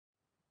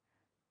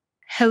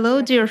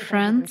Hello, dear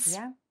friends.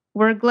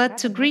 We're glad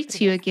to greet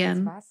you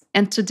again.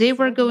 And today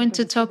we're going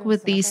to talk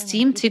with the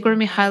esteemed Igor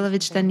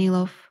Mikhailovich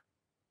Danilov.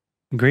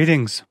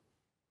 Greetings.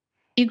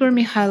 Igor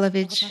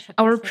Mikhailovich,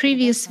 our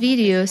previous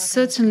video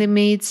certainly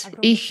made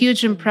a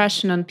huge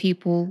impression on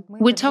people.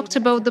 We talked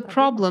about the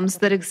problems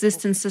that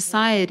exist in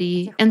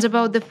society and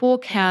about the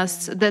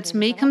forecasts that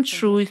may come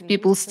true if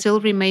people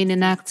still remain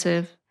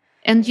inactive.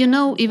 And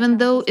even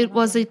though it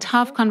was a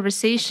tough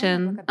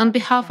conversation, on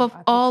behalf of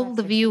all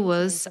the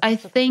viewers, I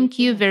thank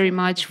you very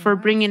much for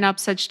bringing up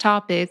such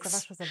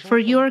topics, for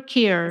your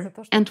care,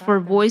 and for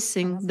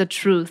voicing the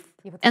truth.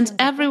 And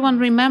everyone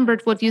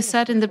remembered what you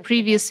said in the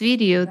previous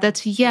video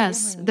that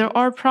yes, there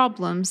are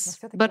problems,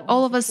 but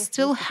all of us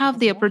still have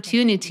the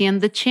opportunity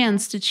and the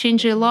chance to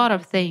change a lot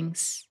of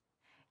things.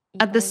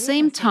 At the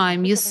same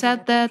time, you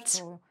said that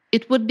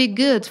it would be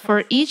good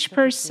for each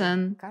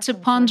person to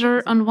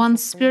ponder on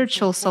one's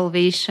spiritual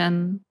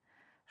salvation,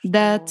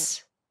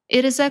 that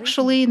it is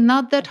actually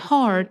not that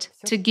hard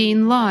to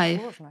gain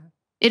life.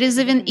 It is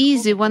even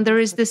easy when there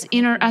is this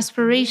inner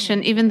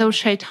aspiration, even though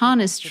shaitan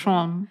is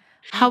strong.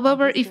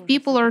 However, if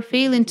people are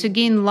failing to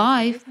gain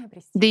life,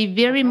 they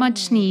very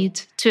much need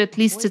to at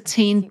least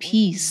attain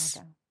peace.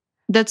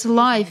 That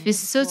life is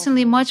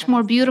certainly much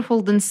more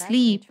beautiful than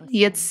sleep,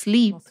 yet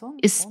sleep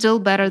is still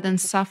better than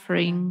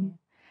suffering.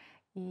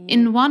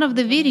 In one of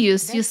the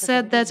videos, you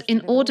said that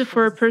in order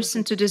for a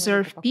person to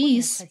deserve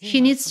peace, he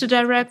needs to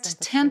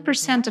direct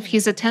 10% of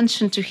his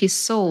attention to his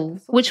soul,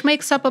 which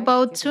makes up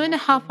about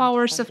 2.5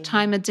 hours of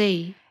time a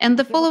day. And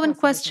the following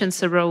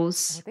questions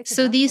arose.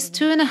 So these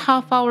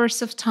 2.5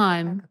 hours of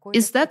time,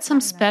 is that some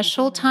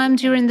special time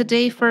during the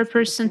day for a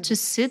person to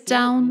sit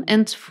down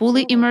and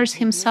fully immerse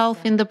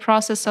himself in the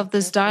process of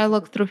this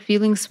dialogue through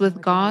feelings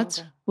with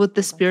God, with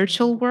the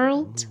spiritual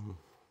world?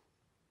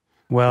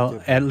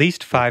 Well, at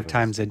least 5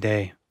 times a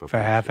day for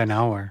half an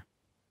hour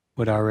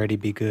would already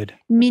be good.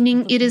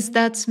 Meaning it is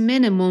that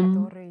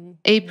minimum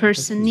a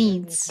person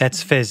needs.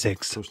 That's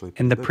physics.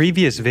 In the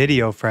previous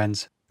video,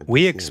 friends,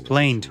 we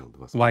explained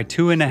why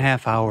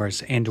 2.5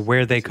 hours and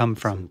where they come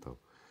from.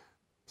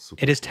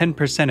 It is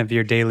 10% of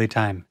your daily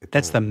time.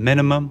 That's the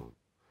minimum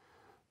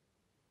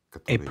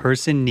a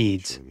person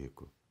needs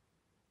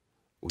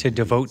to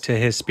devote to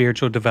his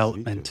spiritual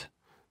development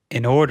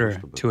in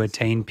order to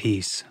attain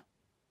peace.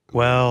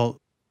 Well,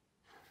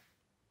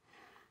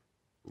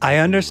 I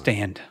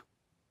understand.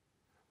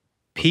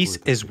 Peace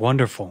is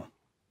wonderful,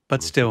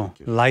 but still,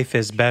 life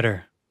is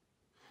better.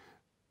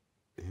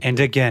 And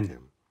again,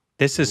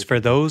 this is for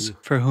those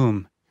for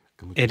whom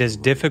it is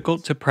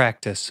difficult to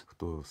practice,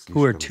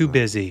 who are too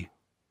busy.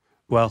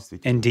 Well,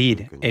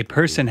 indeed, a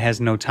person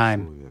has no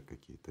time.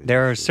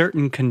 There are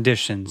certain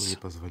conditions,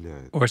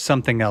 or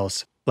something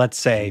else. Let's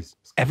say,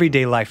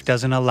 everyday life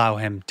doesn't allow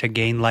him to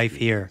gain life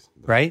here,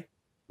 right?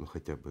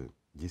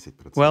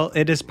 Well,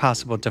 it is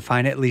possible to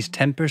find at least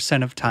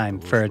 10% of time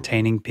for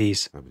attaining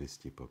peace.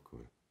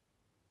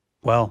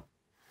 Well,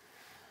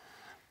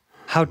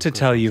 how to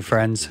tell you,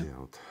 friends?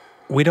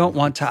 We don't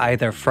want to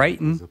either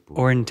frighten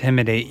or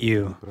intimidate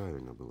you.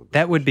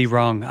 That would be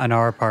wrong on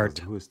our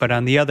part, but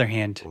on the other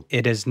hand,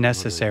 it is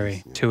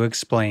necessary to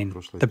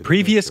explain. The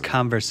previous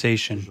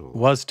conversation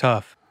was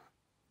tough,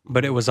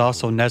 but it was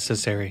also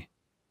necessary.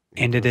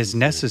 And it is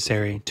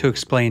necessary to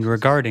explain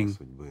regarding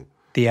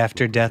the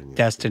after-death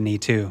destiny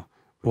too.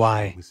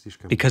 Why?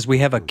 Because we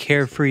have a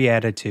carefree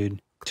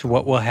attitude to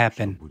what will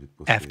happen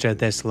after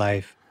this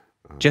life.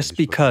 Just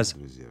because,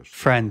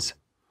 friends,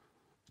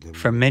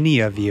 for many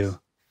of you,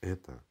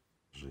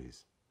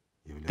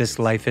 this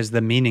life is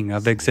the meaning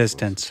of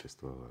existence.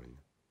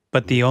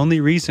 But the only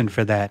reason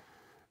for that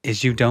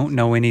is you don't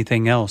know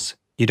anything else.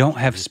 You don't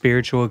have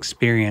spiritual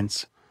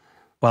experience.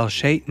 While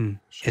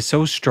Shaitan is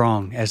so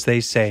strong, as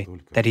they say,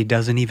 that he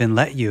doesn't even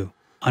let you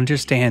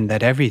understand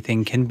that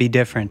everything can be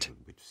different.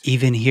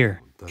 Even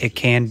here, it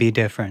can be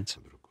different.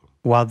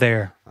 While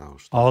there,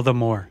 all the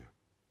more.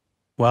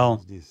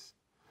 Well,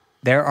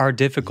 there are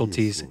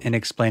difficulties in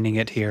explaining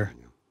it here.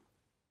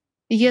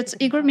 Yet,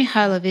 Igor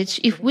Mikhailovich,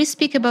 if we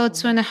speak about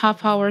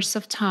 2.5 hours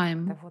of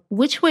time,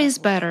 which way is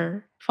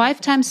better?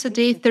 5 times a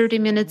day, 30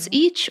 minutes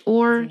each?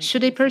 Or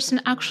should a person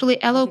actually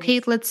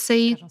allocate, let's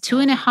say,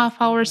 2.5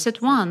 hours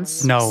at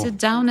once? No. Sit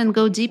down and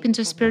go deep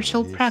into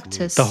spiritual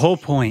practice? The whole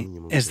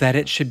point is that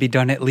it should be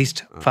done at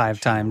least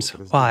 5 times.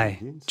 Why?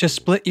 Just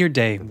split your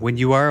day when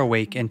you are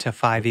awake into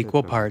 5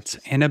 equal parts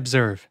and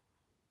observe.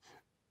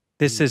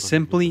 This is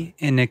simply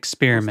an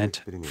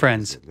experiment,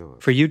 friends,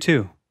 for you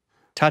too.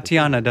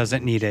 Tatiana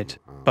doesn't need it,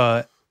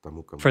 but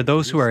for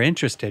those who are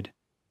interested,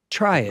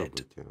 try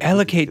it.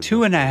 Allocate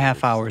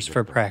 2.5 hours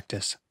for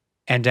practice,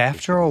 and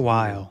after a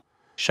while,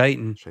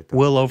 Shaitan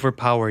will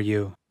overpower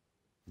you.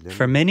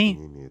 For many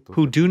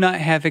who do not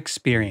have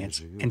experience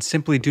and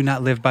simply do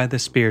not live by the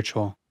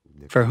spiritual,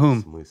 for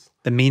whom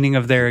the meaning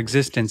of their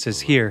existence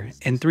is here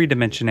in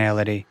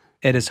 3-dimensionality,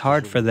 it is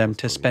hard for them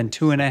to spend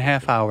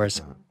 2.5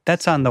 hours.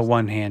 That's on the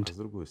one hand.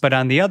 But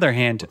on the other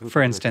hand,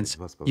 for instance,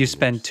 you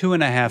spend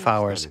 2.5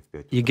 hours.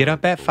 You get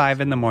up at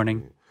 5 in the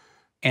morning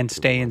and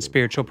stay in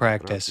spiritual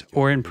practice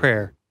or in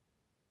prayer.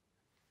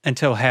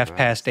 until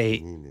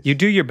 8:30. You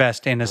do your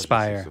best and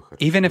aspire.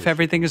 Even if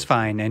everything is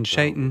fine and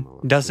Shaitan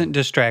doesn't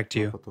distract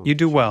you, you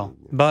do well.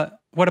 But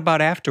what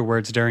about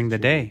afterwards during the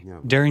day?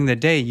 During the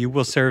day, you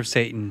will serve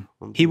Satan.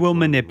 He will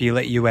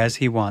manipulate you as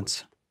he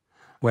wants.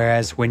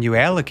 Whereas when you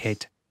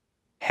allocate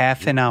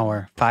half an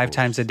hour, 5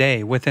 times a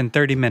day, within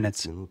 30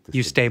 minutes,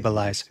 you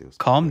stabilize,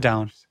 calm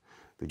down,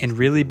 and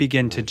really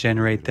begin to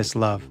generate this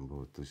love.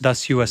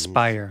 Thus you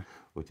aspire.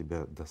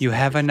 You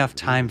have enough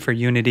time for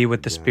unity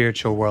with the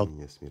spiritual world,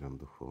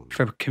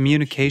 for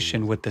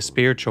communication with the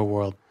spiritual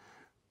world.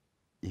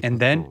 And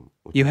then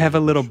you have a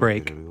little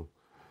break,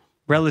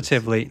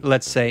 relatively,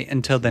 let's say,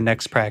 until the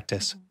next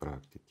practice.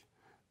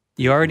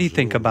 You already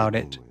think about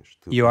it.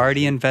 You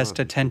already invest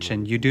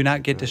attention. You do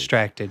not get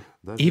distracted.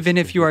 Even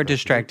if you are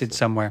distracted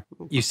somewhere,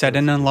 you set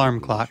an alarm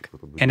clock,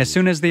 and as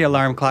soon as the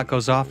alarm clock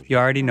goes off, you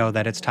already know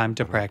that it's time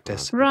to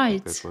practice.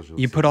 Right.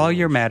 You put all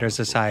your matters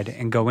aside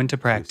and go into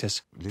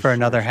practice for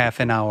another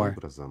half an hour.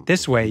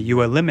 This way,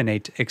 you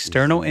eliminate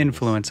external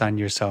influence on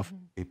yourself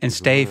and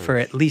stay for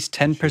at least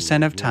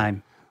 10% of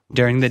time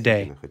during the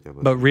day,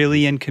 but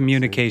really in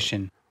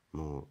communication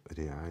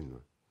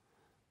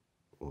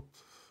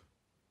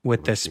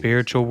with the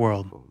spiritual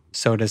world,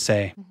 so to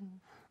say.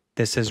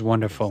 This is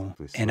wonderful.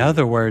 In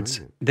other words,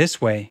 this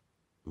way,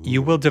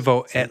 you will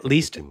devote at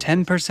least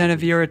 10%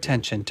 of your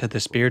attention to the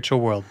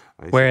spiritual world.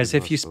 Whereas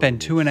if you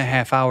spend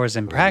 2.5 hours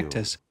in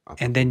practice,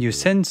 and then you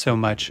sin so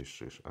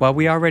much, well,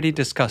 we already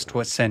discussed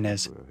what sin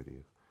is.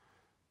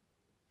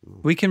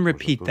 We can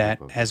repeat that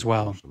as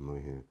well,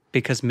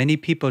 because many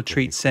people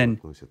treat sin,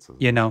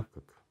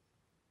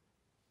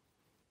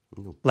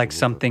 like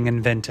something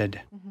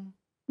invented.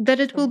 That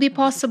it will be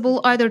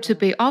possible either to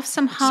pay off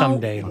somehow,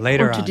 Someday,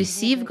 later or to on.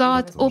 deceive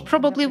God, or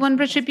probably when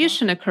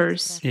retribution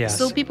occurs. Yes.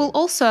 So people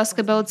also ask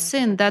about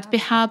sin, that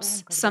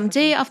perhaps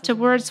someday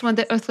afterwards, when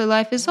the earthly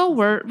life is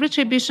over,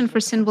 retribution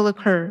for sin will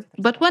occur.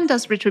 But when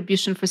does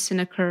retribution for sin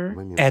occur?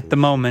 At the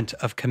moment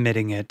of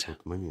committing it.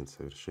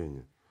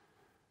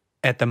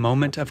 At the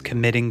moment of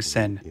committing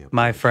sin,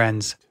 my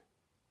friends,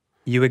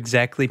 you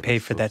exactly pay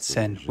for that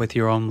sin with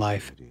your own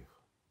life.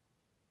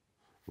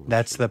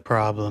 That's the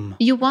problem.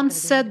 You once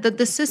said that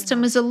the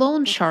system is a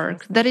loan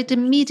shark, that it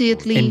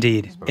immediately...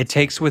 Indeed, it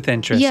takes with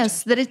interest.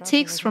 Yes, that it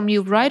takes from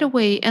you right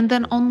away and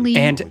then only...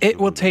 And it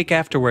will take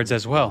afterwards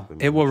as well.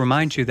 It will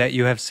remind you that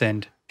you have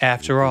sinned.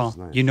 After all,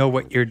 you know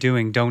what you're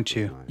doing, don't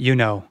you? You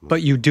know,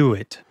 but you do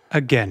it.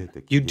 Again,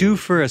 you do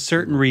for a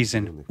certain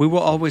reason. We will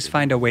always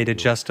find a way to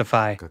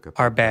justify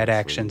our bad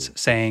actions,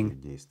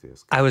 saying,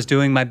 I was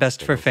doing my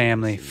best for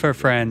family, for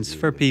friends,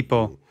 for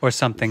people, or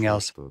something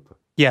else.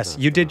 Yes,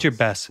 you did your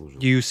best.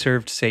 You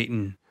served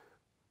Satan.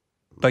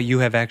 But you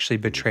have actually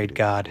betrayed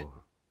God.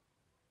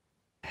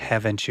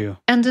 Haven't you?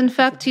 And in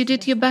fact, you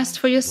did your best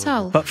for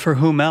yourself. But for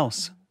whom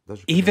else?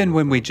 Even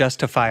when we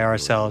justify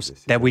ourselves,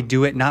 that we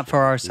do it not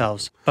for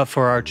ourselves, but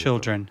for our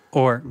children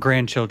or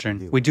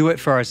grandchildren, we do it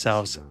for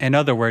ourselves. In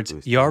other words,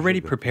 you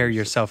already prepare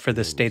yourself for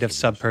the state of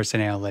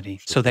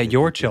subpersonality, so that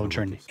your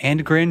children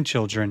and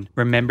grandchildren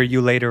remember you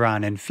later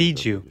on and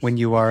feed you when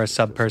you are a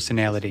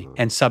subpersonality.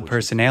 And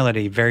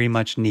subpersonality very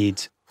much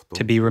needs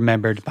to be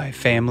remembered by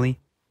family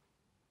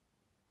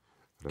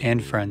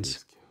and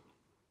friends.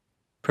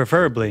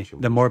 Preferably,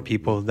 the more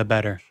people, the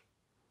better.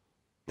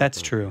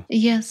 That's true.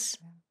 Yes.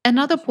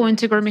 Another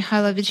point, Igor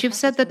Mikhailovich, you've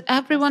said that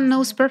everyone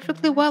knows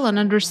perfectly well and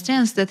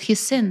understands that he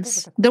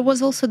sins. There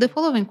was also the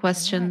following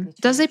question.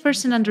 Does a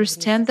person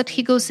understand that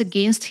he goes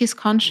against his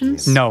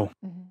conscience? No.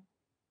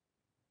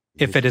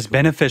 If it is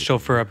beneficial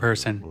for a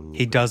person,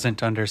 he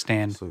doesn't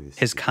understand.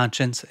 His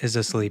conscience is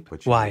asleep.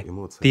 Why?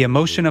 The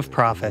emotion of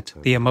profit,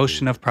 the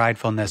emotion of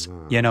pridefulness,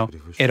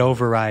 it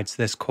overrides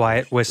this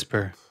quiet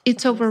whisper.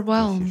 It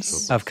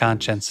overwhelms. Of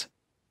conscience.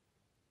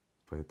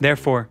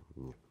 Therefore,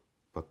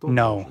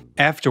 no.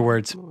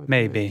 Afterwards,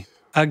 maybe.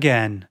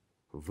 Again,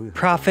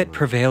 profit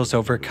prevails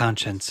over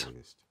conscience.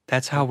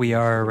 That's how we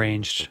are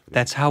arranged.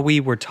 That's how we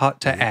were taught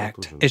to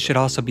act. It should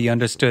also be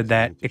understood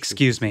that,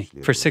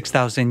 for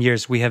 6,000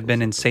 years we have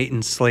been in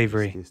Satan's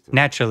slavery.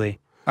 Naturally,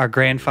 our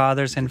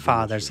grandfathers and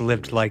fathers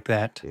lived like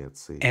that,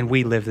 and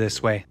we live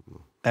this way.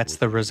 That's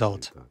the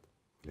result.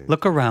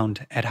 Look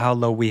around at how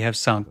low we have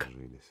sunk.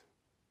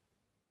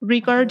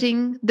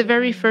 Regarding the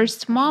very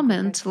first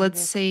moment,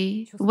 let's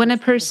say, when a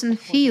person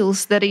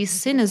feels that a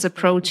sin is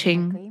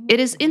approaching,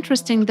 it is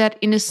interesting that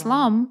in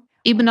Islam,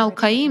 Ibn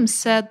al-Qayyim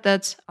said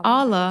that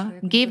Allah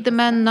gave the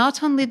man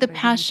not only the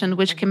passion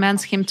which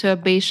commands him to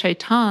obey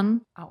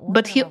shaitan,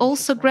 but He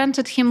also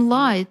granted him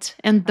light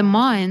and the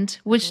mind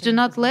which do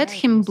not let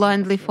him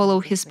blindly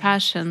follow his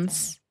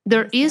passions.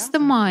 There is the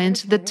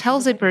mind that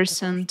tells a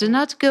person, do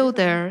not go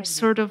there,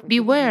 sort of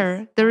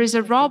beware, there is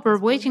a robber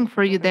waiting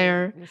for you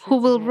there, who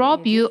will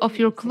rob you of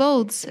your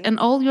clothes and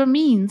all your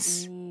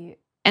means.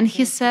 And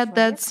he said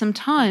that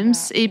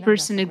sometimes a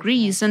person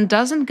agrees and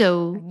doesn't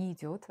go,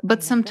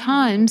 but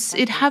sometimes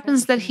it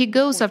happens that he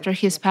goes after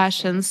his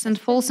passions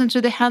and falls into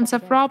the hands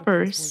of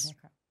robbers.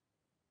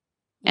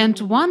 And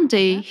one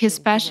day his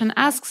passion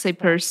asks a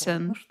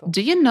person,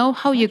 do you know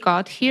how you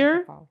got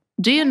here?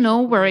 Do you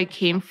know where I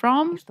came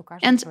from?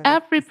 And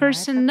every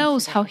person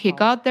knows how he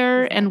got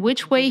there and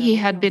which way he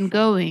had been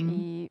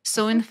going.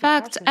 So, in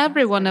fact,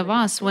 every one of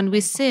us, when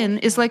we sin,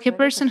 is like a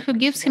person who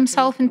gives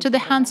himself into the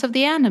hands of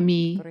the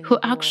enemy, who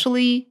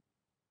actually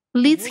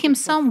leads him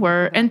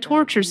somewhere and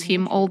tortures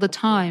him all the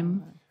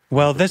time.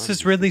 Well, this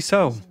is really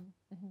so.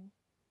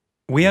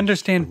 We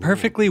understand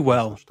perfectly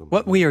well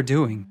what we are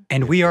doing,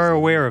 and we are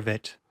aware of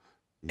it.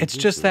 It's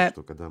just that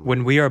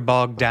when we are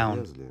bogged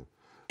down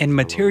in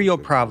material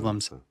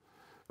problems,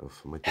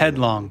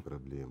 headlong,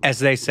 as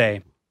they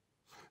say,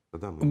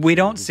 we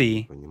don't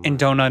see and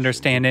don't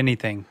understand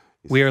anything.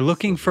 We are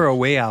looking for a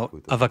way out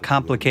of a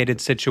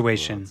complicated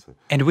situation,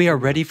 and we are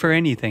ready for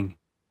anything.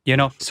 You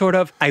know, sort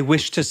of, I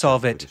wish to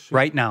solve it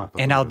right now,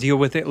 and I'll deal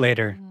with it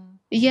later.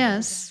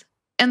 Yes.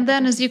 And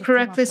then, as you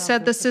correctly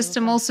said, the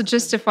system also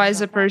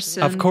justifies a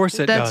person. Of course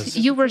it that does.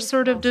 You were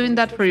sort of doing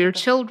that for your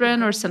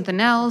children or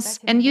something else,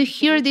 and you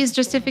hear these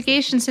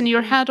justifications in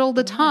your head all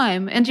the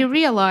time, and you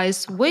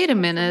realize, wait a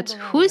minute,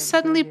 who is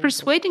suddenly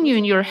persuading you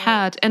in your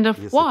head, and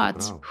of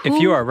what? If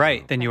you are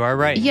right, then you are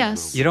right.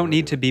 Yes. You don't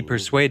need to be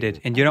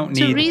persuaded, and you don't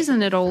To need...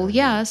 reason it all,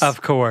 yes.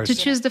 Of course. To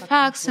choose the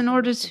facts in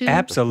order to...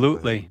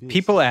 Absolutely.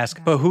 People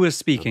ask, but who is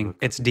speaking?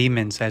 It's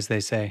demons, as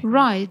they say.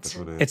 Right.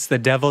 It's the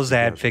devil's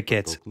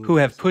advocates who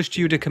have pushed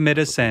you to commit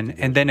a sin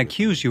and then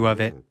accuse you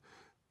of it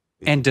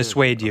and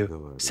dissuade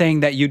you, saying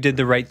that you did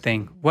the right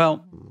thing.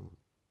 Well,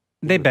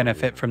 they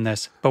benefit from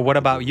this. But what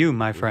about you,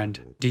 my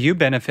friend? Do you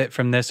benefit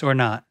from this or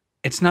not?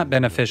 It's not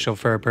beneficial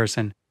for a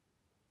person.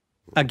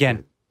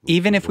 Again,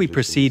 even if we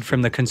proceed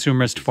from the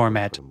consumerist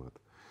format,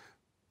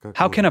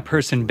 how can a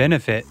person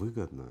benefit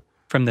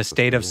from the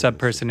state of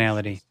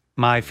subpersonality?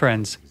 My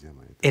friends,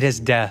 it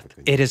is death,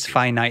 it is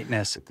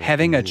finiteness,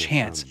 having a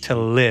chance to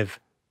live.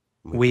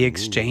 We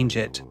exchange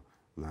it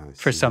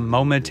for some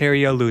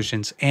momentary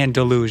illusions and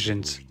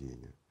delusions.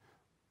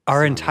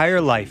 Our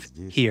entire life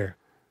here,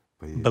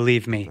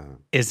 believe me,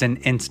 is an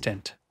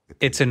instant.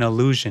 It's an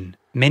illusion.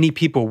 Many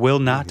people will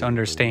not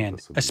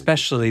understand,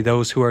 especially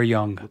those who are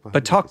young.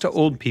 But talk to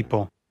old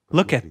people.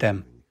 Look at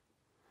them.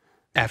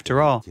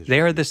 After all,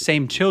 they are the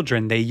same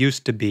children they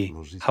used to be.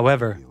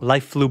 However,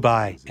 life flew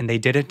by and they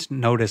didn't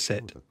notice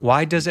it.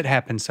 Why does it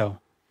happen so?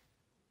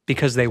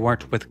 Because they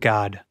weren't with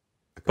God.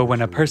 But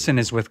when a person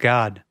is with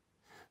God,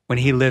 when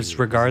he lives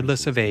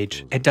regardless of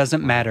age, it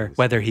doesn't matter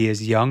whether he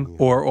is young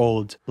or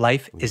old.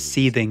 Life is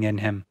seething in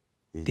him.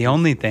 The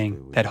only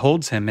thing that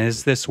holds him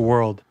is this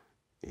world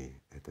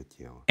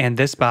and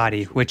this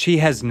body, which he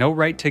has no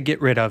right to get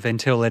rid of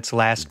until its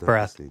last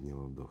breath,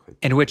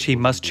 and which he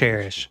must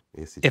cherish.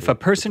 If a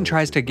person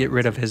tries to get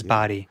rid of his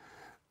body,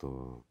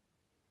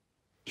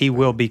 he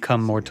will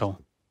become mortal.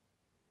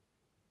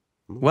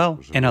 Well,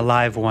 an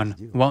alive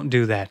one won't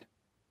do that.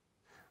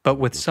 But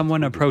with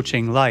someone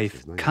approaching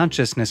life,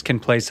 consciousness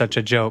can play such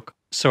a joke,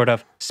 sort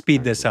of,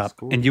 speed this up,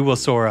 and you will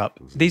soar up.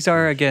 These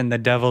are, again, the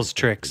devil's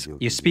tricks.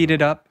 You speed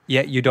it up,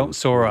 yet you don't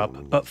soar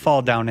up, but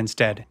fall down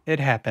instead. It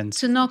happens.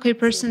 To knock a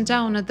person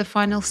down at the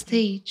final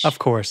stage. Of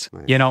course.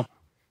 You know,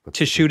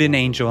 to shoot an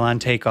angel on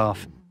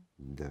takeoff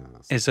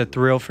is a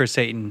thrill for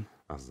Satan.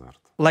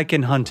 Like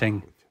in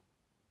hunting.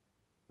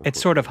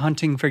 It's sort of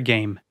hunting for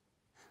game.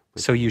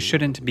 So you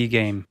shouldn't be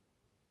game.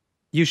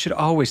 You should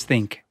always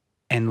think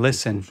and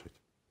listen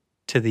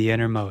to the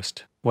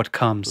innermost, what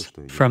comes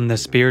from the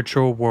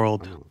spiritual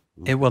world.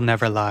 It will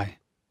never lie.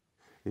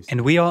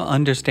 And we all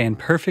understand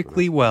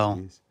perfectly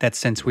well that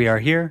since we are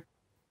here,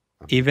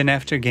 even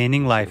after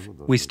gaining life,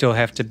 we still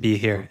have to be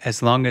here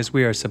as long as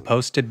we are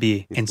supposed to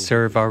be and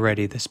serve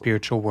already the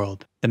spiritual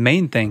world. The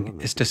main thing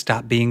is to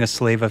stop being a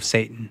slave of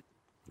Satan,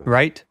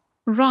 right?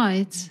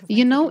 Right.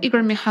 You know,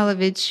 Igor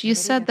Mikhailovich, you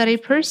said that a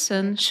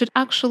person should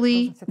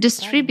actually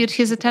distribute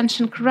his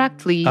attention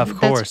correctly. Of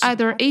course. That's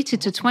either 80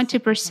 to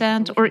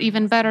 20% or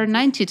even better,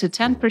 90 to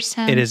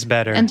 10%. It is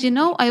better. And you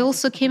know, I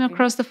also came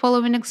across the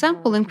following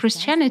example in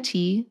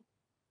Christianity,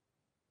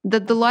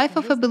 that the life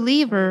of a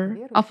believer,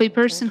 of a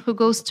person who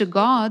goes to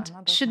God,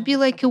 should be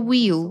like a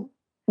wheel,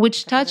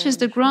 which touches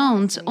the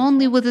ground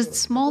only with its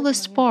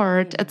smallest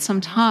part at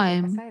some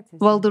time,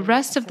 while the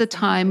rest of the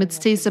time it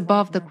stays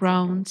above the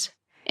ground.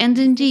 And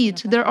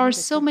indeed, there are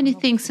so many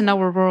things in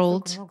our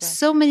world,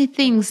 so many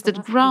things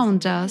that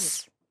ground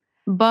us,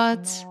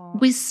 but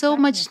we so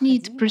much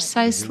need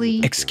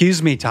precisely...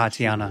 Excuse me,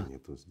 Tatiana.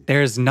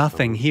 There is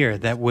nothing here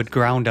that would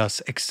ground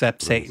us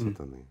except Satan.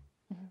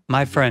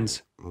 My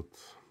friends,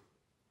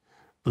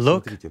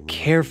 look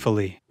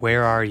carefully.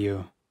 Where are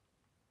you?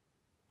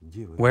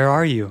 Where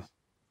are you?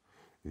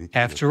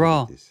 After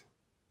all,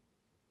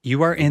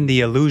 you are in the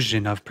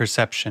illusion of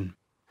perception.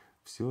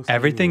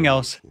 Everything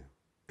else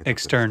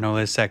external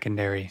is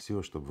secondary.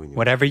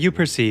 Whatever you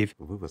perceive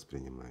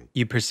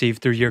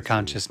through your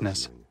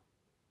consciousness.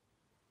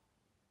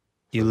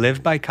 You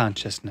live by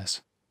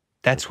consciousness.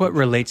 That's what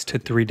relates to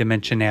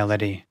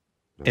three-dimensionality.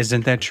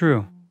 Isn't that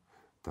true?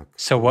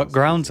 So what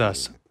grounds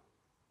us?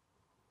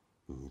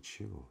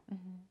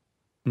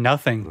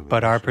 Nothing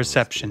but our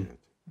perception.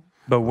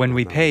 But when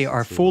we pay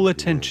our full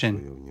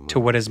attention to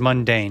what is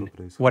mundane,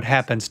 what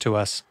happens to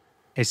us?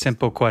 A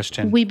simple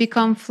question. We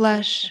become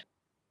flesh,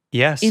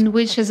 Yes. in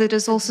which, as it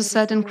is also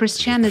said in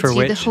Christianity, the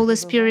which- Holy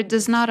Spirit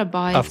does not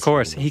abide. Of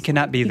course, he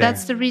cannot be there.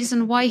 That's the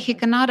reason why he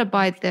cannot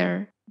abide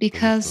there,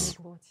 because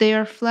they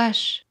are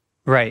flesh.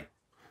 Right.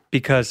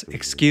 Because,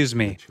 excuse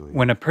me,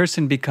 when a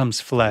person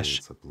becomes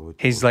flesh,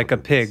 he's like a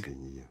pig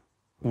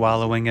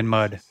wallowing in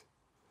mud.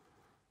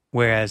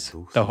 Whereas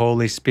the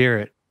Holy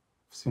Spirit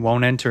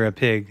won't enter a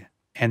pig.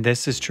 And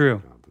this is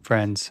true,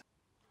 friends.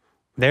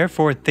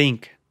 Therefore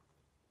think,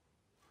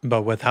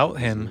 but without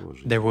him,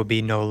 there will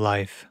be no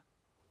life.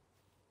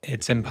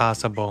 It's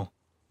impossible.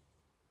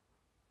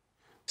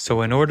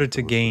 So in order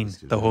to gain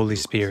the Holy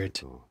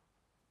Spirit,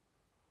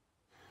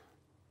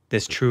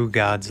 this true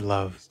God's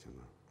love,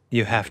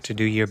 you have to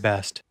do your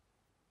best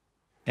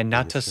and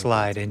not to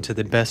slide into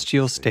the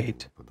bestial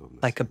state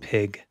like a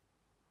pig.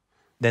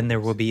 Then there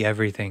will be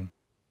everything.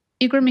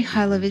 Igor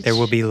Mikhailovich, There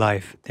will be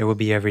life. There will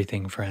be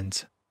everything,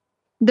 friends.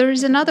 there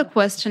is another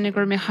question,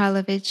 Igor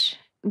Mikhailovich.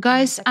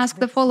 Guys ask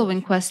the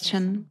following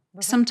question.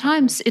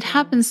 Sometimes it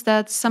happens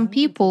that some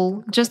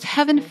people, just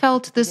having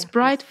felt this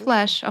bright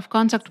flash of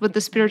contact with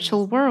the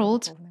spiritual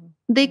world,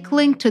 they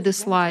cling to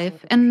this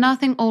life and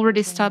nothing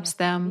already stops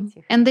them.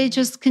 And they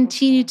just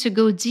continue to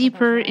go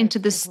deeper into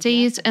the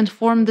state and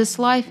form this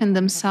life in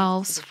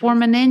themselves,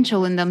 form an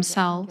angel in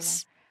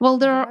themselves. Well,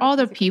 there are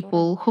other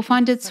people who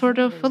find it sort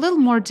of a little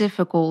more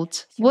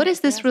difficult. What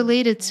is this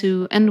related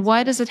to, and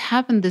why does it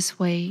happen this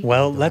way?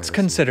 Well, let's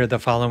consider the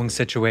following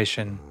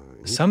situation.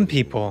 Some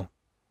people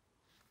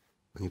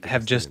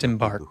have just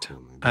embarked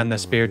on the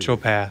spiritual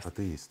path.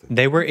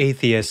 They were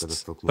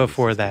atheists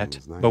before that,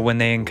 but when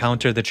they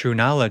encounter the true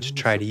knowledge,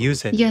 try to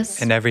use it, Yes.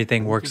 and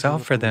everything works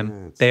out for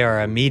them, they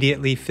are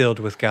immediately filled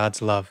with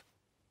God's love.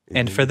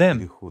 And for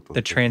them,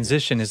 the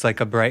transition is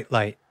like a bright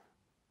light.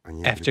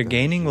 After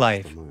gaining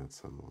life,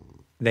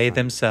 they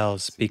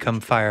themselves become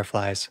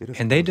fireflies,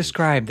 and they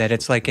describe that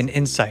it's like an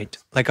insight,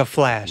 like a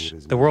flash.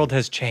 The world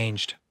has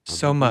changed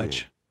so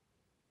much,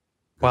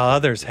 while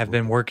others have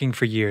been working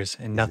for years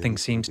and nothing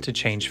seems to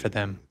change for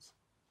them.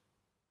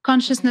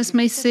 Consciousness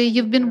may say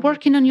you've been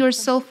working on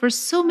yourself for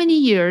so many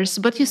years,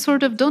 but you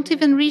sort of don't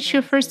even reach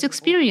your first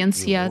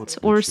experience yet,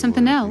 or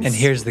something else. And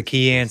here's the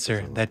key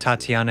answer that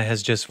Tatiana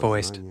has just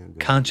voiced.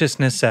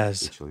 Consciousness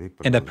says,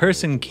 and a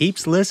person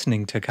keeps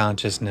listening to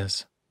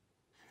consciousness.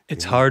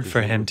 It's hard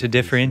for him to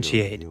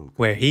differentiate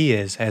where he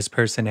is as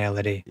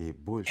personality,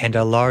 and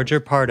a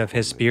larger part of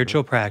his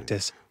spiritual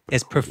practice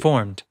is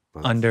performed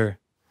under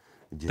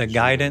the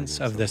guidance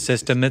of the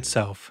system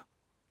itself,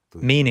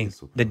 meaning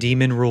the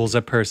demon rules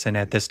a person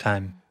at this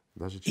time.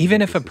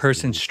 Even if a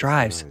person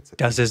strives,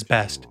 does his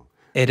best,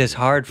 it is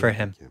hard for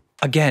him.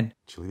 Again,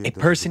 a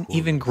person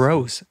even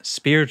grows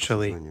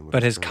spiritually,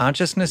 but his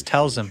consciousness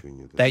tells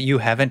him that you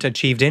haven't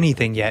achieved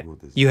anything yet.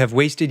 You have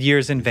wasted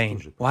years in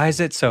vain. Why is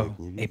it so?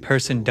 A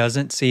person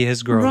doesn't see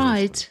his growth.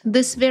 Right,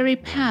 this very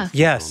path.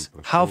 Yes,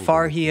 how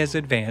far he has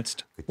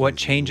advanced, what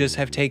changes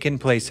have taken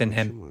place in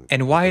him,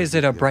 and why is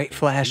it a bright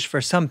flash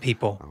for some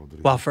people,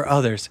 while for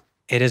others,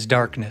 it is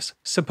darkness,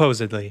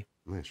 supposedly.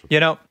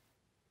 You know,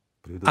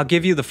 I'll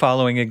give you the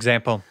following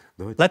example.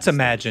 Let's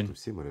imagine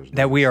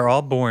that we are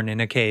all born in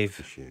a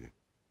cave,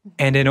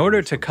 and in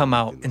order to come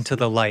out into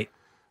the light,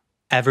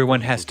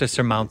 everyone has to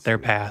surmount their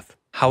path.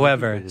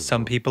 However,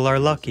 some people are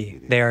lucky.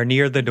 They are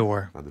near the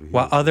door,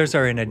 while others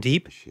are in a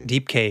deep,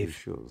 deep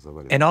cave,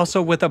 and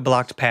also with a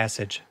blocked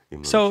passage.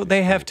 So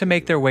they have to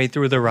make their way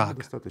through the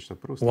rock.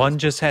 One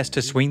just has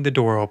to swing the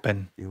door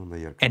open,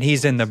 and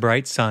he's in the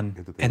bright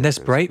sun. And this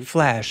bright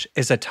flash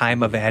is a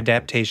time of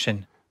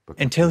adaptation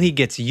until he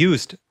gets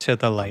used to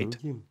the light,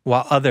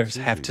 while others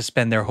have to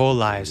spend their whole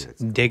lives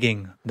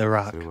digging the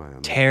rock,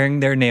 tearing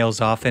their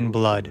nails off in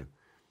blood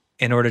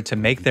in order to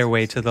make their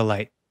way to the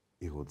light.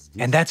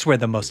 And that's where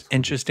the most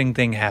interesting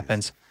thing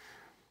happens.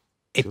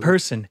 A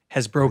person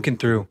has broken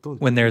through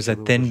when there's a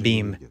thin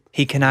beam.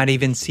 He cannot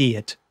even see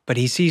it, but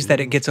he sees that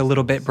it gets a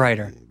little bit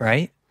brighter,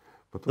 right?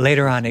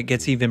 Later on, it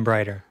gets even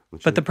brighter.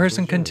 But the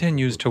person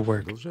continues to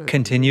work,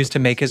 continues to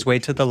make his way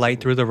to the light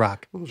through the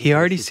rock. He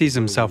already sees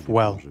himself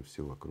well.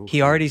 He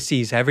already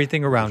sees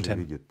everything around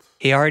him.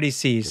 He already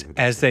sees,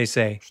 as they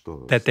say,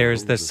 that there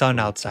is the sun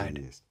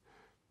outside.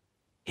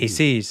 He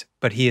sees,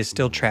 but he is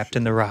still trapped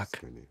in the rock.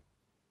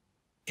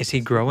 Is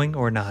he growing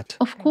or not?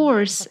 Of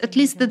course, at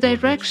least the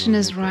direction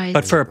is right.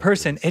 But for a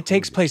person, it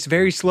takes place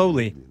very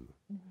slowly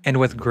and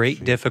with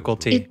great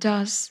difficulty. It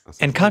does.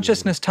 And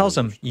consciousness tells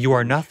him, you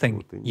are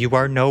nothing, you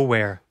are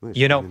nowhere.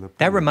 You know,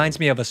 that reminds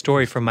me of a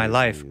story from my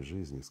life,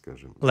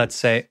 let's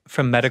say,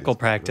 from medical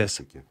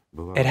practice.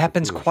 It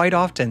happens quite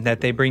often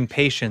that they bring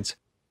patients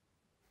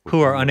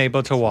who are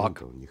unable to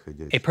walk.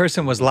 A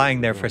person was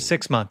lying there for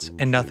 6 months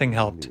and nothing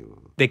helped.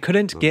 They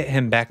couldn't get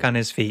him back on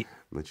his feet.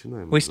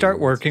 We start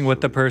working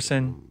with the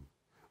person,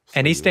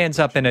 and he stands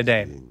up in a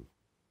day,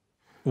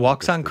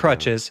 walks on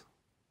crutches.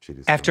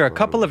 After a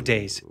couple of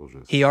days,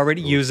 he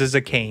already uses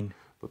a cane,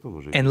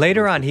 and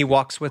later on he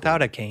walks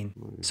without a cane.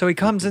 So he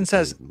comes and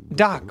says,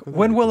 "Doc,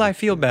 when will I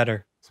feel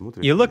better?"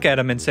 You look at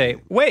him and say,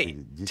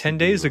 "Wait, 10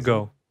 days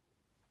ago,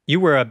 You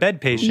were a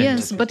bed patient.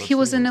 Yes, but he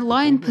was in a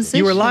lying position.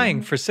 You were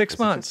lying for 6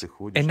 months,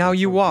 and now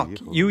you walk.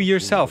 You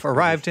yourself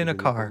arrived in a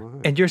car,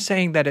 and you're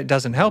saying that it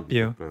doesn't help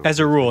you. As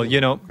a rule,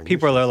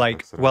 people are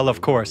like, well,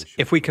 of course,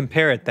 if we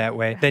compare it that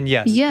way, then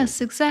yes. Yes,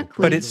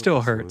 exactly. But it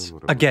still hurts.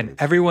 Again,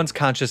 everyone's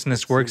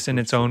consciousness works in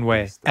its own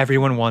way.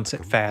 Everyone wants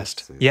it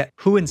fast. Yet,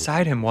 who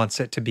inside him wants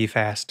it to be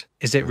fast?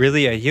 Is it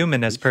really a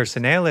human as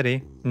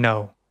personality?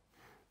 No.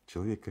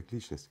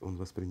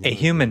 A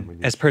human,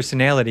 as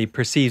personality,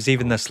 perceives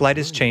even the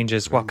slightest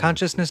changes, while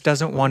consciousness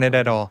doesn't want it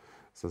at all.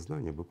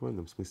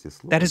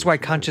 That is why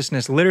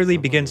consciousness literally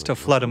begins to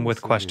flood him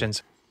with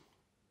questions,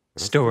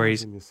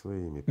 stories,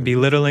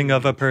 belittling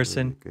of a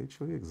person,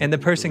 and the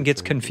person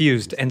gets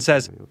confused and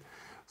says,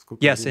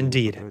 yes,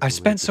 indeed. I've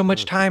spent so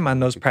much time on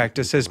those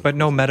practices, but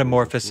no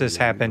metamorphosis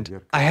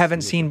happened. I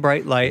haven't seen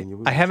bright light.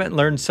 I haven't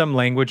learned some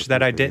language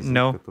that I didn't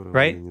know,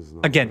 right?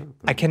 Again,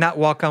 I cannot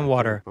walk on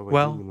water.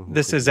 Well,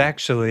 this is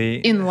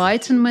actually...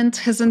 Enlightenment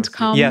hasn't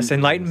come. Yes,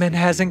 enlightenment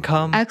hasn't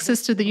come.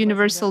 Access to the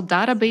universal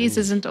database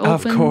isn't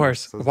open. Of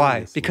course.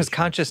 Why? Because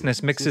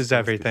consciousness mixes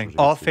everything.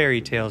 All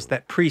fairy tales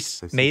that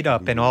priests made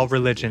up in all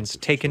religions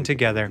taken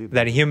together,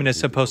 that a human is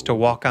supposed to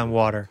walk on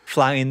water,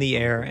 fly in the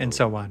air, and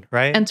so on,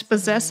 right? And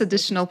possess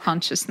additional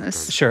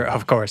consciousness. Sure,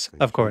 of course.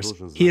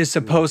 He is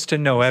supposed to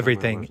know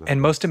everything,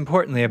 and most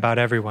importantly about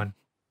everyone.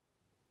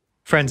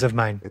 Friends of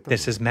mine,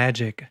 this is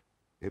magic.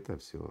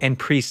 And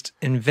priests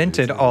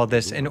invented all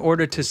this in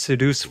order to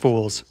seduce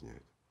fools.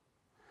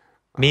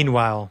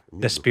 Meanwhile,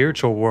 the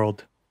spiritual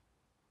world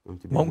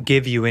won't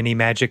give you any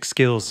magic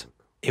skills.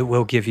 It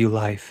will give you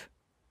life.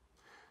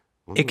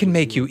 It can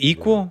make you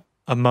equal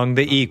among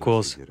the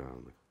equals.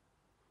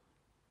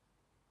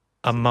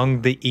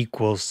 Among the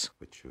equals,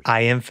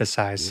 I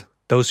emphasize.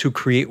 Those who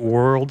create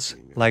worlds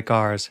like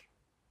ours.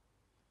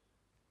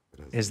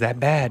 Is that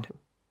bad?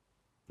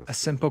 A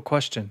simple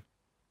question.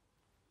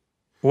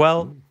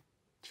 Well,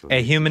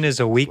 a human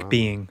is a weak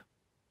being.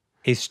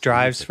 He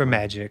strives for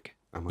magic.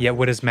 Yet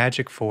what is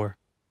magic for?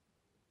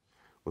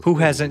 Who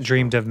hasn't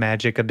dreamed of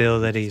magic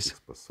abilities,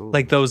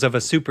 like those of a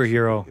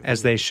superhero,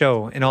 as they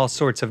show in all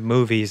sorts of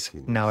movies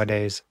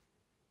nowadays?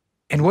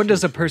 And what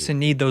does a person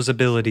need those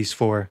abilities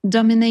for?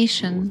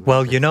 Domination.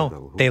 Well,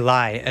 they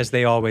lie, as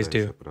they always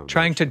do,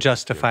 trying to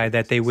justify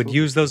that they would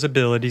use those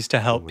abilities to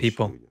help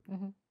people.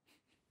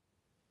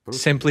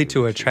 Simply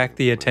to attract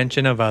the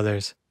attention of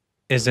others.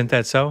 Isn't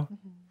that so?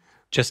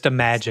 Just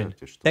imagine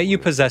that you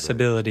possess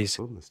abilities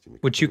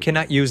which you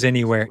cannot use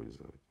anywhere,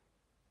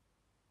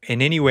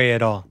 in any way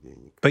at all,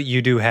 but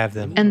you do have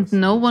them. And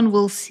no one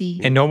will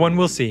see. And no one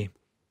will see.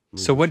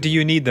 So what do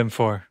you need them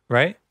for,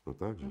 right?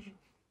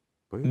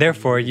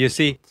 Therefore, you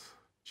see,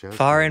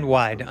 far and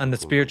wide on the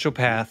spiritual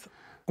path,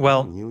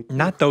 well,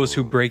 not those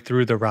who break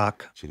through the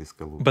rock,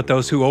 but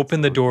those who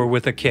open the door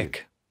with a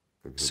kick,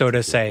 so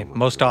to say,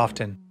 most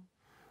often.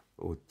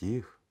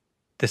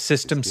 The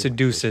system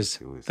seduces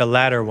the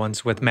latter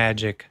ones with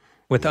magic,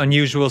 with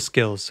unusual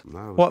skills.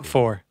 What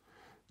for?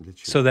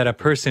 So that a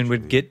person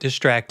would get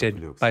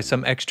distracted by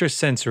some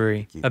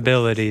extrasensory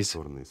abilities,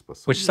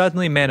 which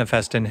suddenly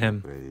manifest in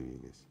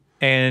him.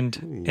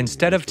 And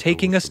instead of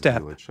taking a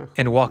step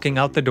and walking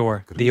out the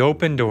door, the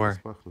open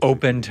door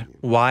opened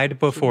wide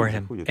before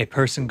him, a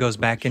person goes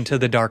back into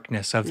the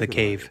darkness of the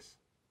cave,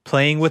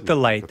 playing with the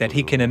light that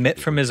he can emit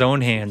from his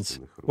own hands.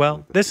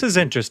 Well, this is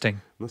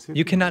interesting.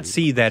 You cannot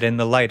see that in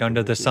the light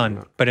under the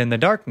sun, but in the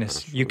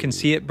darkness, you can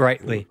see it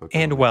brightly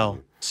and well.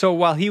 So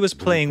while he was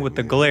playing with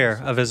the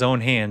glare of his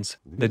own hands,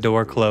 the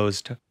door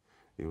closed.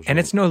 And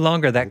it's no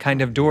longer that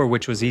kind of door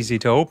which was easy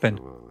to open,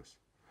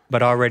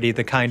 but already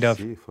the kind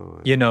of,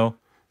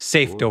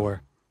 safe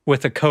door,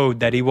 with a code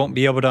that he won't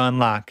be able to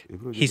unlock.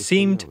 He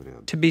seemed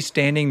to be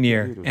standing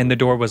near, and the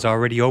door was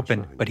already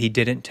open, but he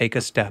didn't take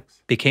a step,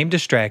 became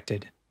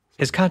distracted.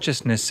 His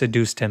consciousness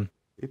seduced him.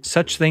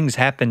 Such things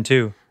happen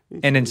too,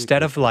 and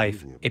instead of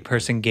life, a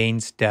person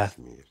gains death.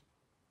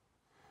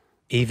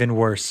 Even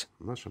worse.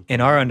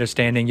 In our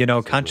understanding,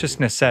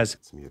 consciousness says,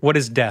 what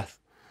is death?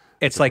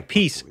 It's like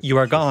peace, you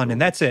are gone,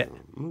 and that's it.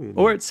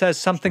 Or it says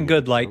something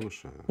good like,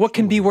 what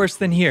can be worse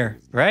than here,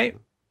 right?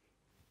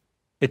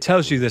 It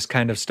tells you this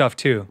kind of stuff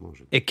too.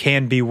 It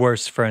can be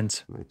worse,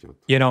 friends.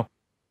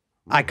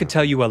 I could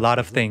tell you a lot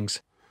of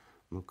things,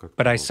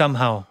 but I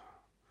somehow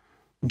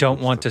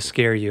don't want to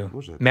scare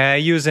you. May I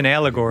use an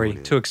allegory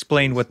to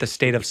explain what the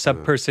state of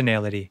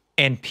subpersonality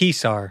and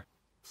peace are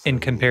in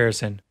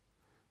comparison?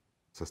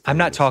 I'm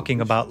not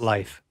talking about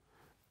life.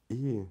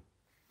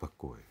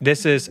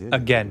 This is,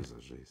 again,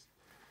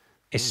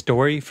 a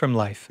story from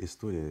life.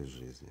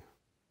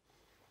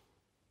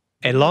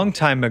 A long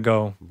time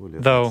ago,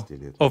 though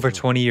over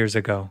 20 years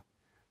ago,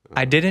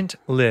 I didn't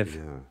live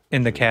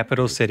in the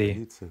capital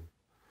city,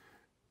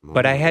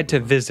 but I had to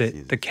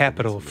visit the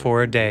capital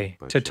for a day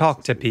to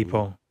talk to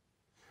people.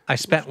 I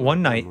spent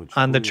one night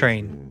on the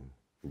train,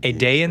 a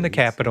day in the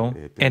capital,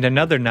 and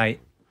another night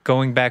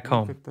going back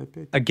home.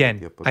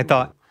 Again, I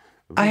thought,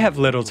 I have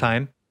little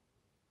time,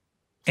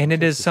 and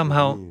it is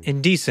somehow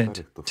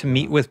indecent to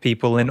meet with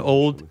people in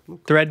old,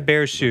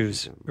 threadbare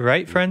shoes,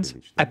 right, friends?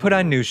 I put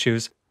on new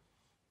shoes.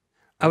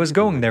 I was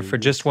going there for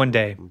just one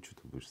day.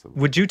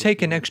 Would you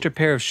take an extra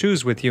pair of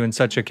shoes with you in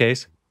such a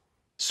case?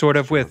 Sort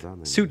of with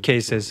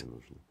suitcases.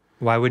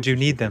 Why would you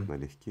need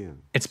them?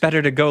 It's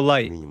better to go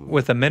light,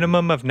 with a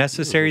minimum of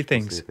necessary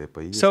things.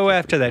 So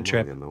after that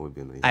trip,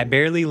 I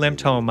barely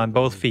limped home on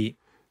both feet,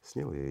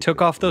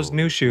 took off those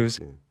new shoes,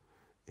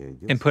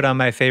 and put on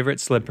my favorite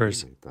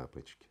slippers.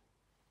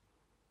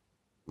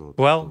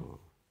 Well,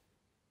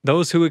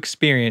 those who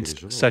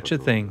experienced such a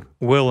thing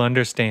will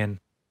understand.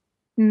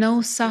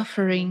 No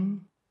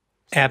suffering.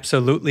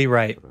 Absolutely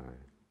right.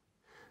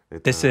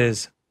 This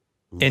is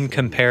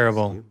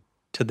incomparable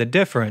to the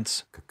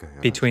difference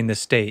between the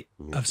state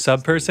of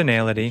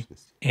subpersonality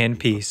and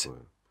peace.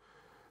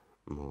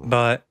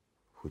 But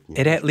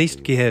it at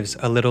least gives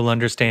a little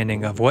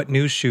understanding of what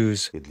new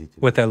shoes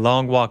with a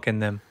long walk in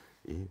them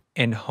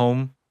and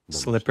home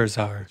slippers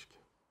are.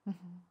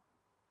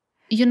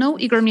 You know,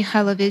 Igor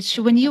Mikhailovich,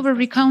 when you were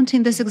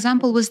recounting this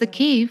example with the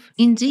cave,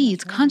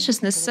 indeed,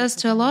 consciousness says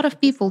to a lot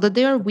of people that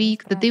they are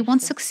weak, that they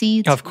won't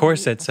succeed. Of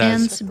course it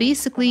says. And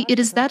basically, it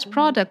is that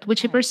product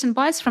which a person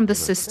buys from the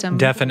system.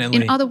 Definitely.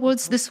 In other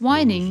words, this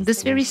whining,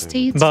 this very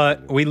state.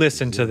 But we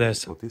listen to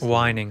this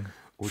whining.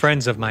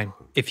 Friends of mine,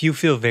 if you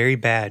feel very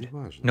bad,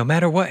 no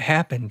matter what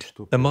happened,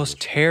 the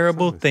most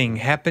terrible thing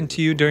happened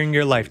to you during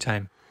your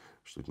lifetime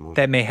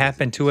that may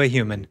happen to a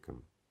human,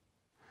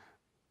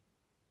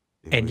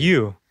 and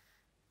you,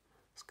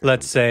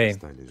 let's say,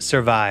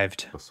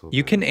 survived,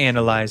 you can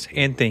analyze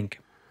and think.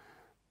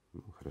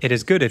 It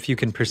is good if you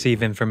can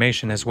perceive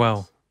information as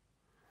well.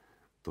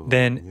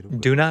 Then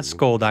do not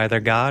scold either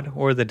God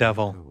or the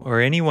devil or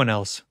anyone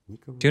else.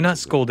 Do not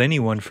scold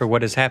anyone for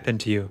what has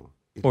happened to you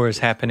or is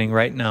happening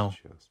right now,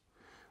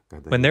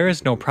 when there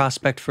is no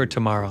prospect for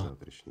tomorrow.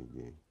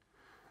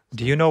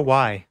 Do you know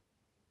why?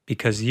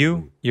 Because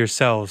you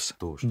yourselves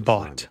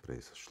bought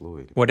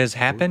what has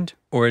happened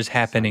or is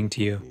happening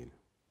to you.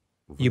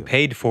 You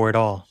paid for it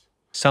all.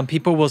 Some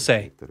people will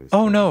say,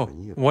 "Oh no,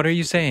 what are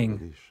you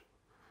saying?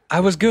 I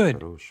was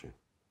good.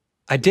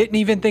 I didn't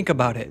even think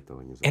about it,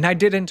 and I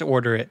didn't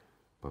order it."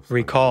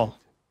 Recall.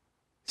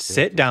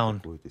 Sit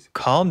down,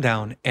 calm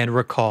down, and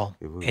recall,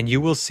 and you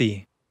will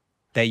see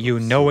that you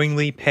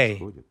knowingly pay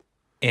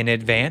in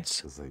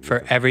advance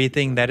for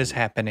everything that is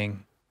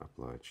happening.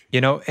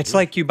 You know, it's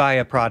like you buy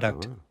a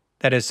product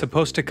that is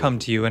supposed to come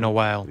to you in a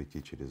while,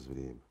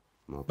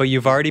 but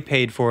you've already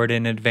paid for it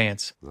in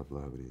advance.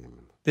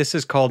 This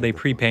is called a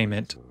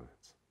prepayment.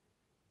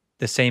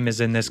 The same is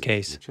in this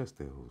case.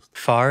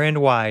 Far and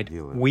wide,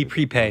 we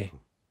prepay.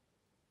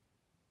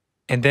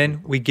 And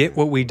then we get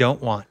what we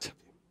don't want.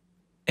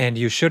 And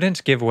you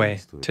shouldn't give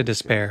way to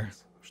despair,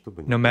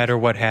 no matter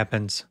what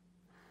happens.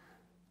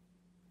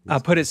 I'll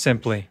put it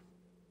simply.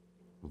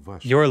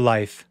 Your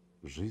life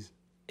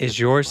is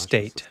your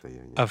state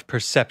of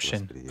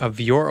perception of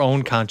your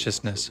own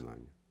consciousness.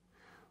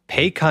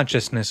 Pay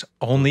consciousness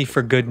only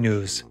for good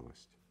news,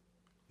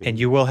 and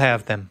you will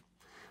have them.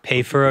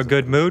 Pay for a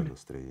good mood,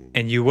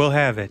 and you will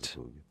have it.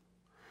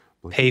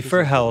 Pay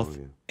for health,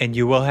 and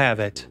you will have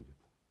it.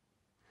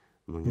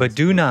 But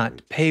do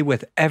not pay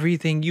with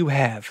everything you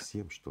have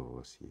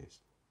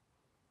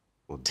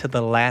to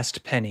the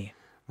last penny.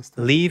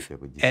 Leave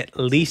at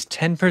least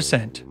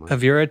 10%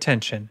 of your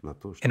attention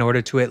in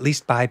order to at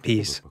least buy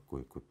peace.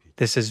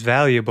 This is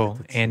valuable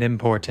and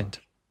important.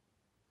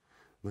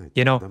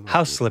 You know,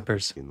 house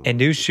slippers and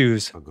new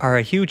shoes are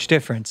a huge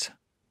difference.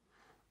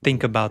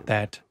 Think about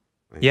that.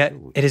 Yet,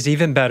 it is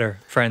even better,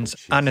 friends,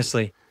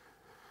 honestly.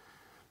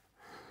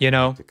 You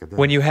know,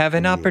 when you have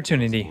an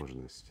opportunity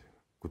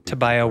to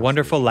buy a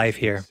wonderful life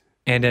here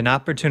and an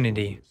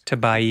opportunity to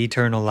buy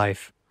eternal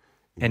life,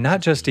 and not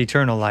just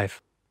eternal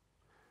life,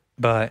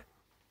 but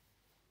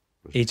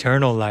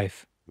eternal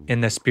life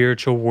in the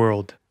spiritual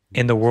world,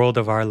 in the world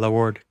of our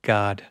Lord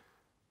God.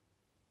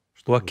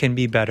 What can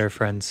be better,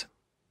 friends?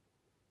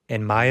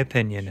 In my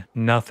opinion,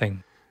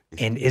 nothing.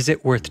 And is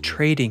it worth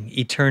trading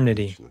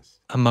eternity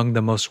among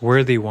the most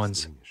worthy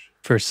ones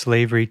for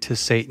slavery to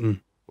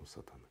Satan?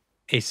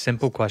 A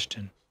simple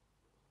question.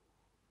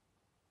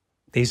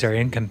 These are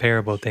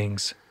incomparable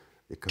things.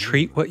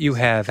 Treat what you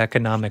have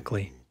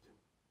economically.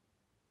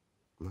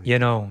 You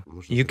know,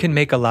 you can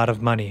make a lot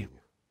of money.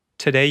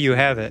 Today you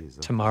have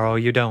it, tomorrow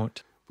you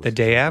don't. The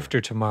day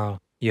after tomorrow,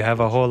 you have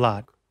a whole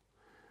lot.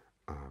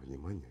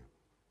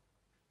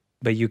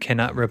 But you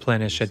cannot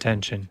replenish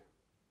attention.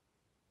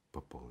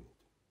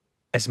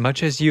 As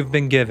much as you've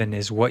been given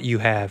is what you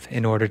have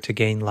in order to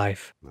gain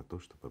life,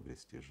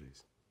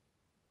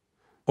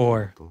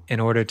 or in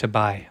order to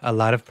buy a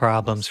lot of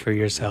problems for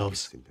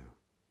yourselves.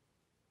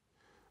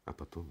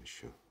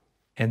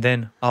 And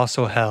then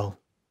also hell,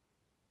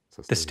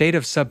 the state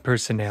of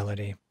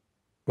subpersonality.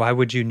 Why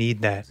would you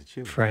need that,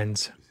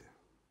 friends?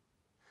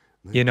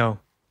 You know,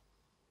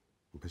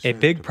 a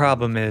big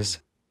problem is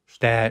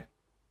that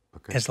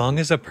as long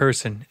as a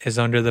person is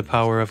under the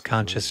power of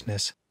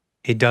consciousness,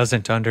 he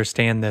doesn't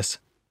understand this.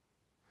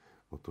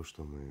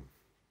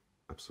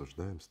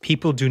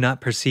 People do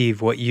not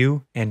perceive what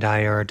you and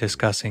I are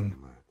discussing.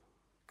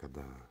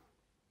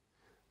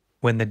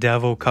 When the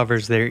devil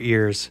covers their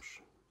ears,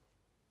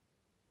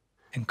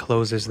 and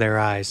closes their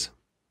eyes.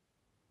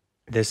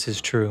 This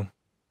is true.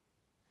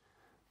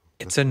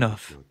 It's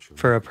enough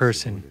for a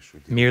person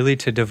merely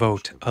to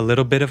devote a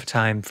little bit of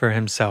time for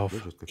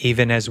himself,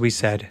 even as we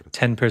said,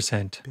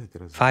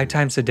 10%. 5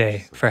 times a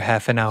day for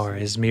half an hour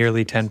is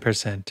merely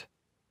 10%.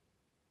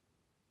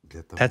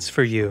 That's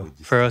for you,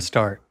 for a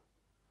start.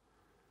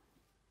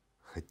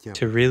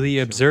 To really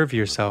observe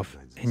yourself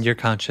and your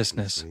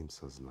consciousness,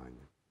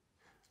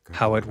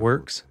 how it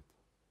works,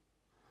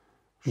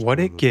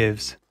 what it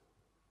gives,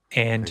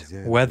 and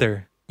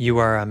whether you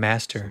are a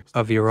master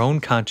of your own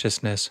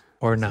consciousness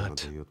or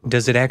not.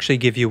 Does it actually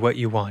give you what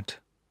you want?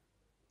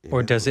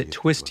 Or does it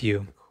twist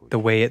you the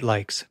way it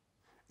likes?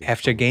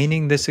 After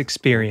gaining this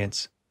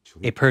experience,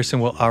 a person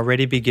will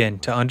already begin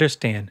to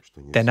understand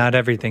that not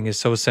everything is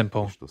so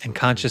simple and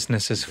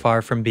consciousness is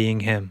far from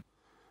being him,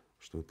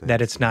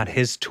 that it's not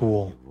his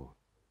tool.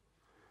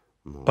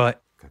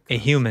 But a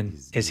human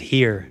is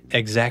here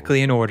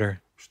exactly in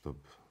order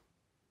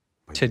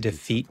to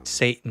defeat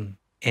Satan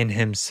in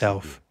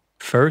himself,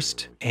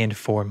 first and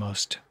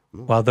foremost,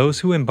 while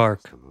those who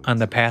embark on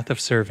the path of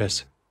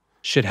service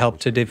should help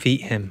to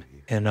defeat him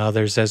in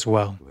others as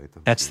well.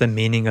 That's the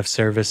meaning of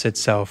service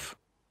itself.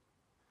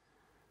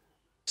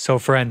 So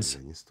friends,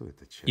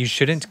 you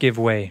shouldn't give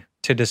way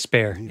to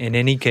despair in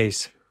any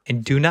case,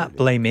 and do not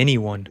blame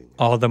anyone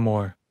all the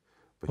more.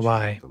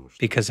 Why?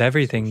 Because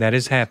everything that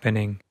is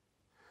happening,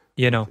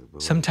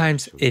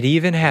 sometimes it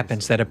even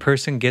happens that a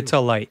person gets a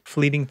light,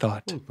 fleeting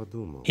thought.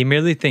 He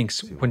merely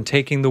thinks when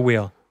taking the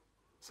wheel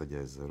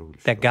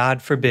that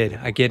God forbid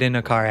I get in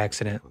a car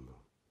accident.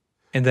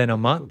 And then a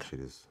month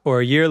or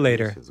a year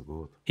later,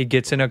 he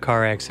gets in a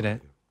car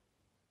accident.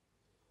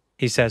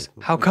 He says,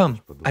 how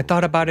come? I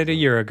thought about it a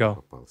year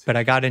ago, but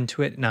I got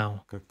into it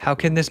now. How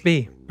can this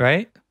be,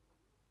 right?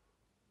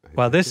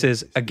 Well, this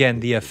is, again,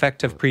 the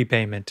effect of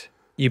prepayment.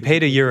 You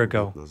paid a year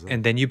ago,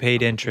 and then you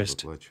paid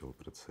interest.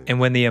 And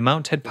when the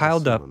amount had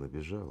piled up,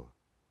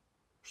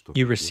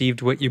 you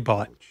received what you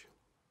bought.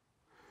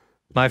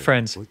 My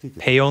friends,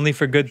 pay only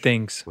for good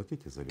things.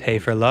 Pay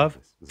for love,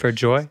 for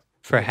joy,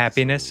 for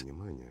happiness.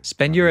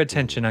 Spend your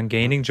attention on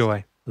gaining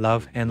joy,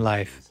 love, and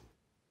life.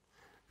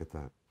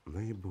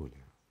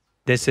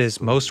 This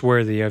is most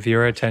worthy of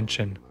your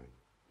attention.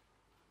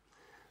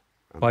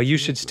 While you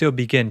should still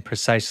begin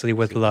precisely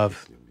with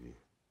love.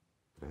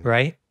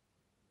 Right?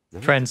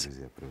 Friends,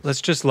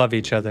 let's just love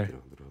each other.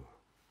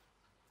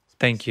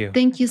 Thank you.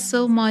 Thank you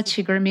so much,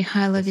 Igor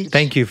Mikhailovich.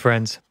 Thank you,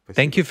 friends.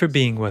 Thank you for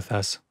being with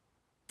us.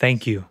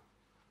 Thank you.